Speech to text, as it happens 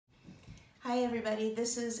Hi everybody,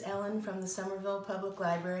 this is Ellen from the Somerville Public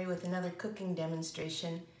Library with another cooking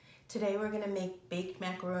demonstration. Today we're going to make baked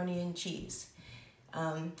macaroni and cheese.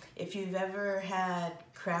 If you've ever had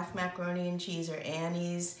Kraft macaroni and cheese or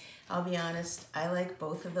Annie's, I'll be honest, I like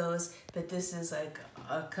both of those, but this is like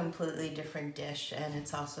a completely different dish and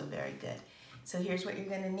it's also very good. So here's what you're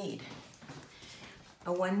going to need.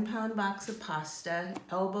 A 1 pound box of pasta.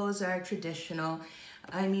 Elbows are traditional.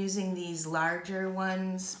 I'm using these larger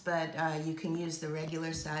ones, but you can use the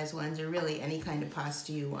regular size ones or really any kind of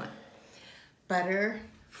pasta you want. Butter,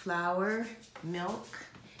 flour, milk,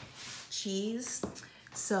 cheese.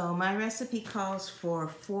 So my recipe calls for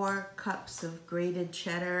 4 cups of grated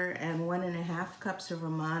cheddar and 1.5 cups of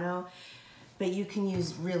Romano, but you can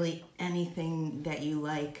use really anything that you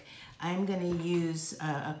like. I'm going to use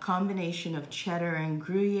a combination of cheddar and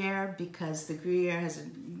Gruyere because the Gruyere has a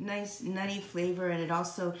nice nutty flavor and it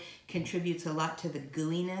also contributes a lot to the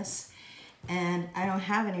gooiness. And I don't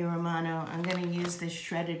have any Romano. I'm going to use this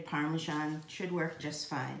shredded Parmesan. Should work just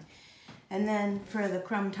fine. And then for the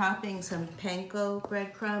crumb topping, some panko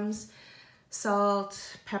breadcrumbs,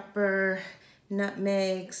 salt, pepper,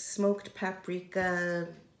 nutmeg, smoked paprika,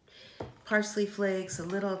 parsley flakes, a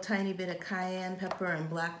little tiny bit of cayenne pepper and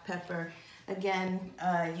black pepper. Again,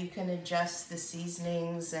 you can adjust the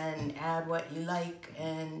seasonings and add what you like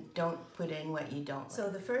and don't put in what you don't like. So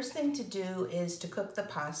the first thing to do is to cook the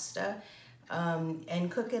pasta and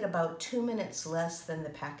cook it about 2 minutes less than the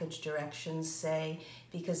package directions say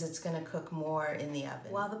because it's going to cook more in the oven.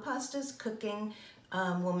 While the pasta's cooking,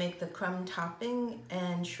 we'll make the crumb topping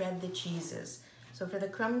and shred the cheeses. So for the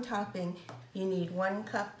crumb topping, you need 1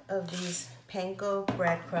 cup of these panko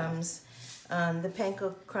breadcrumbs. The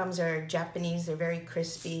panko crumbs are Japanese, they're very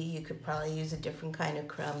crispy. You could probably use a different kind of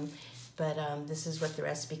crumb, but this is what the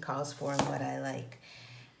recipe calls for and what I like.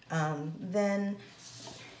 Then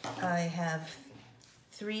I have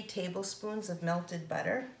 3 tablespoons of melted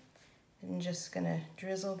butter. I'm just gonna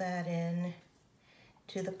drizzle that in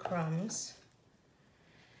to the crumbs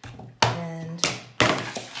and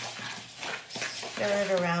stir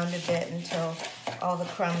it around a bit until all the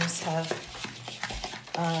crumbs are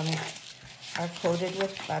coated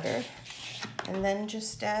with butter. And then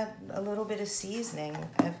just add a little bit of seasoning.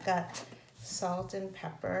 I've got salt and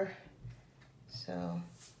pepper, so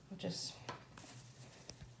I'll just,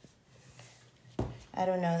 I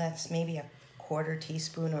don't know, that's maybe a 1/4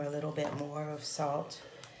 teaspoon or a little bit more of salt,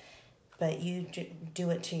 but you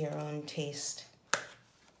do it to your own taste.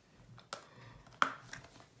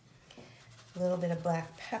 A little bit of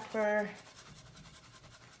black pepper,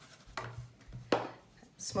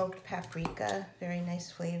 smoked paprika, very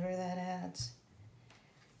nice flavor that adds,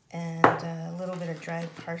 and a little bit of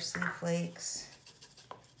dried parsley flakes.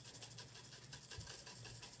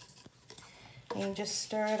 And just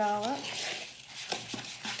stir it all up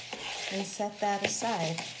and set that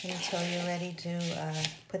aside until you're ready to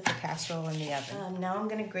put the casserole in the oven. Now I'm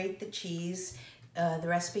going to grate the cheese. The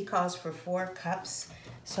recipe calls for 4 cups,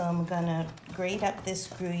 so I'm gonna grate up this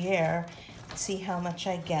Gruyere, see how much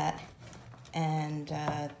I get, and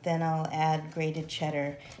then I'll add grated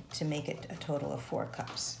cheddar to make it a total of 4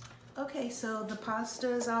 cups. Okay, so the pasta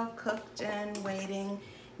is all cooked and waiting.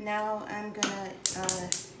 Now I'm gonna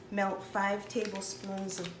melt 5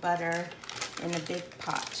 tablespoons of butter in a big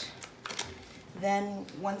pot. Then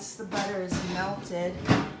once the butter is melted,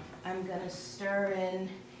 I'm gonna stir in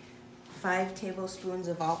 5 tablespoons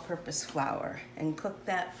of all-purpose flour and cook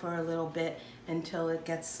that for a little bit until it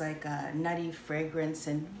gets like a nutty fragrance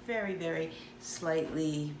and very, very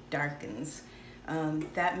slightly darkens.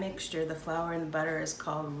 That mixture, the flour and the butter, is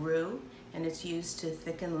called roux and it's used to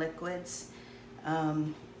thicken liquids.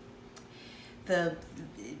 The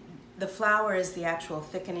flour is the actual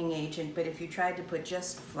thickening agent, but if you tried to put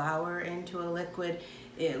just flour into a liquid,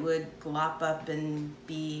 it would glop up and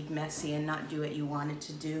be messy and not do what you want it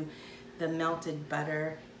to do. The melted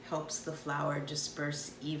butter helps the flour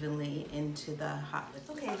disperse evenly into the hot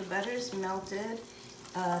liquid. Okay, the butter's melted.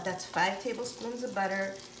 That's 5 tablespoons of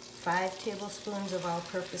butter, 5 tablespoons of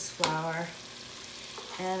all-purpose flour,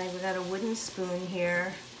 and I've got a wooden spoon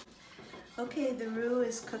here. Okay, the roux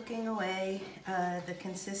is cooking away. The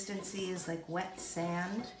consistency is like wet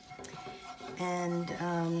sand, and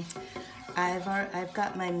I've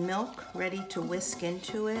got my milk ready to whisk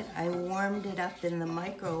into it. I warmed it up in the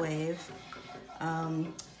microwave,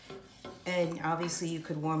 and obviously you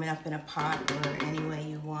could warm it up in a pot or any way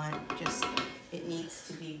you want. Just, it needs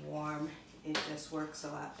to be warm. It just works a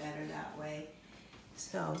lot better that way.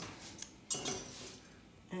 So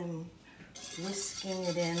I'm whisking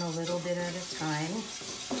it in a little bit at a time.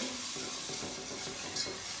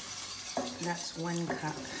 That's 1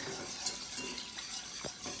 cup.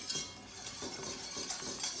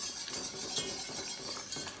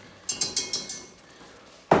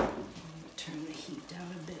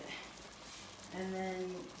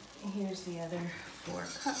 here's the other 4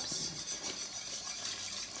 cups.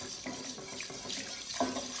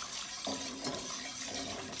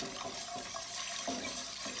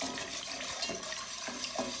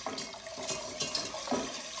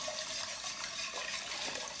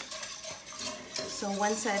 So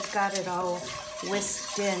once I've got it all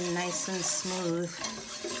whisked in nice and smooth,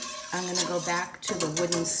 I'm gonna go back to the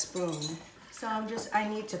wooden spoon. So I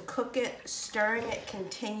need to cook it, stirring it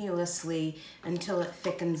continuously until it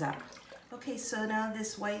thickens up. Okay, so now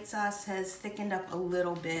this white sauce has thickened up a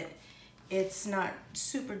little bit. It's not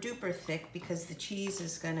super duper thick because the cheese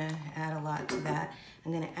is gonna add a lot to that.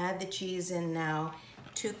 I'm gonna add the cheese in now.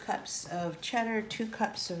 2 cups of cheddar, 2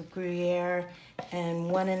 cups of Gruyere,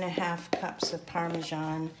 and 1.5 cups of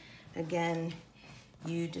Parmesan. Again,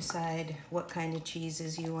 you decide what kind of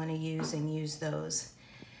cheeses you want to use and use those.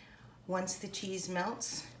 Once the cheese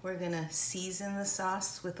melts, we're gonna season the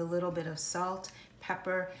sauce with a little bit of salt,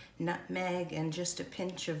 pepper, nutmeg, and just a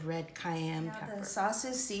pinch of red cayenne pepper. The sauce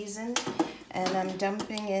is seasoned, and I'm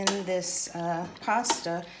dumping in this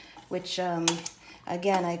pasta, which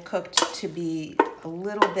again, I cooked to be a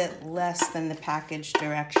little bit less than the package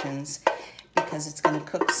directions because it's going to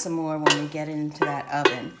cook some more when we get into that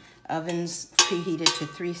oven. Oven's preheated to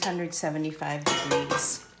 375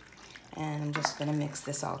 degrees. And I'm just going to mix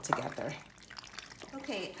this all together.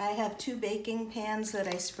 Okay, I have 2 baking pans that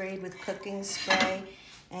I sprayed with cooking spray,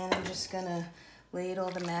 and I'm just going to ladle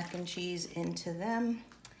the mac and cheese into them.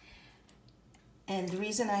 And the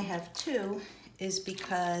reason I have 2 is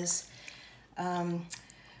because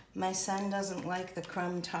my son doesn't like the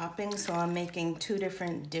crumb topping, so I'm making 2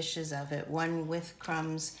 different dishes of it, one with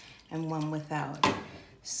crumbs and one without.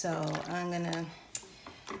 So I'm gonna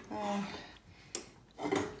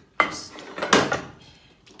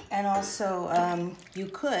and also you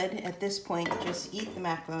could at this point just eat the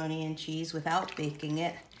macaroni and cheese without baking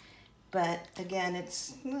it, but again,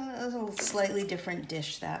 it's a slightly different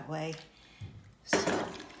dish that way. So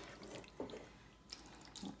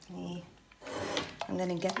I'm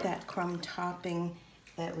gonna get that crumb topping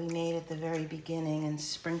that we made at the very beginning and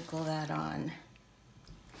sprinkle that on.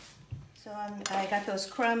 So I got those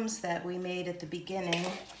crumbs that we made at the beginning,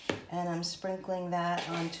 and I'm sprinkling that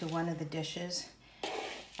onto one of the dishes.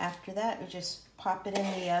 After that, we just pop it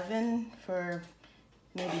in the oven for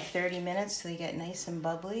maybe 30 minutes so they get nice and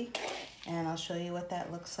bubbly, and I'll show you what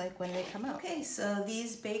that looks like when they come out. Okay, so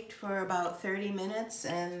these baked for about 30 minutes,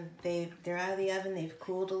 and they're out of the oven. They've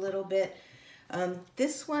cooled a little bit.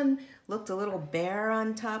 This one looked a little bare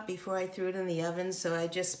on top before I threw it in the oven, so I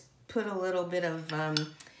just put a little bit of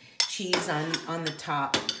cheese on the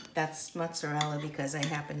top. That's mozzarella because I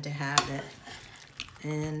happen to have it.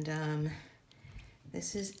 And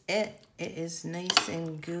this is it. It is nice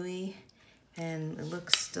and gooey, and it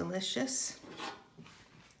looks delicious.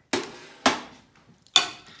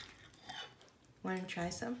 Want to try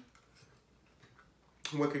some?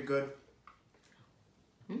 Wicked good.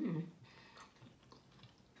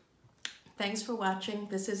 Thanks for watching.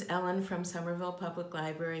 This is Ellen from Somerville Public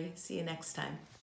Library. See you next time.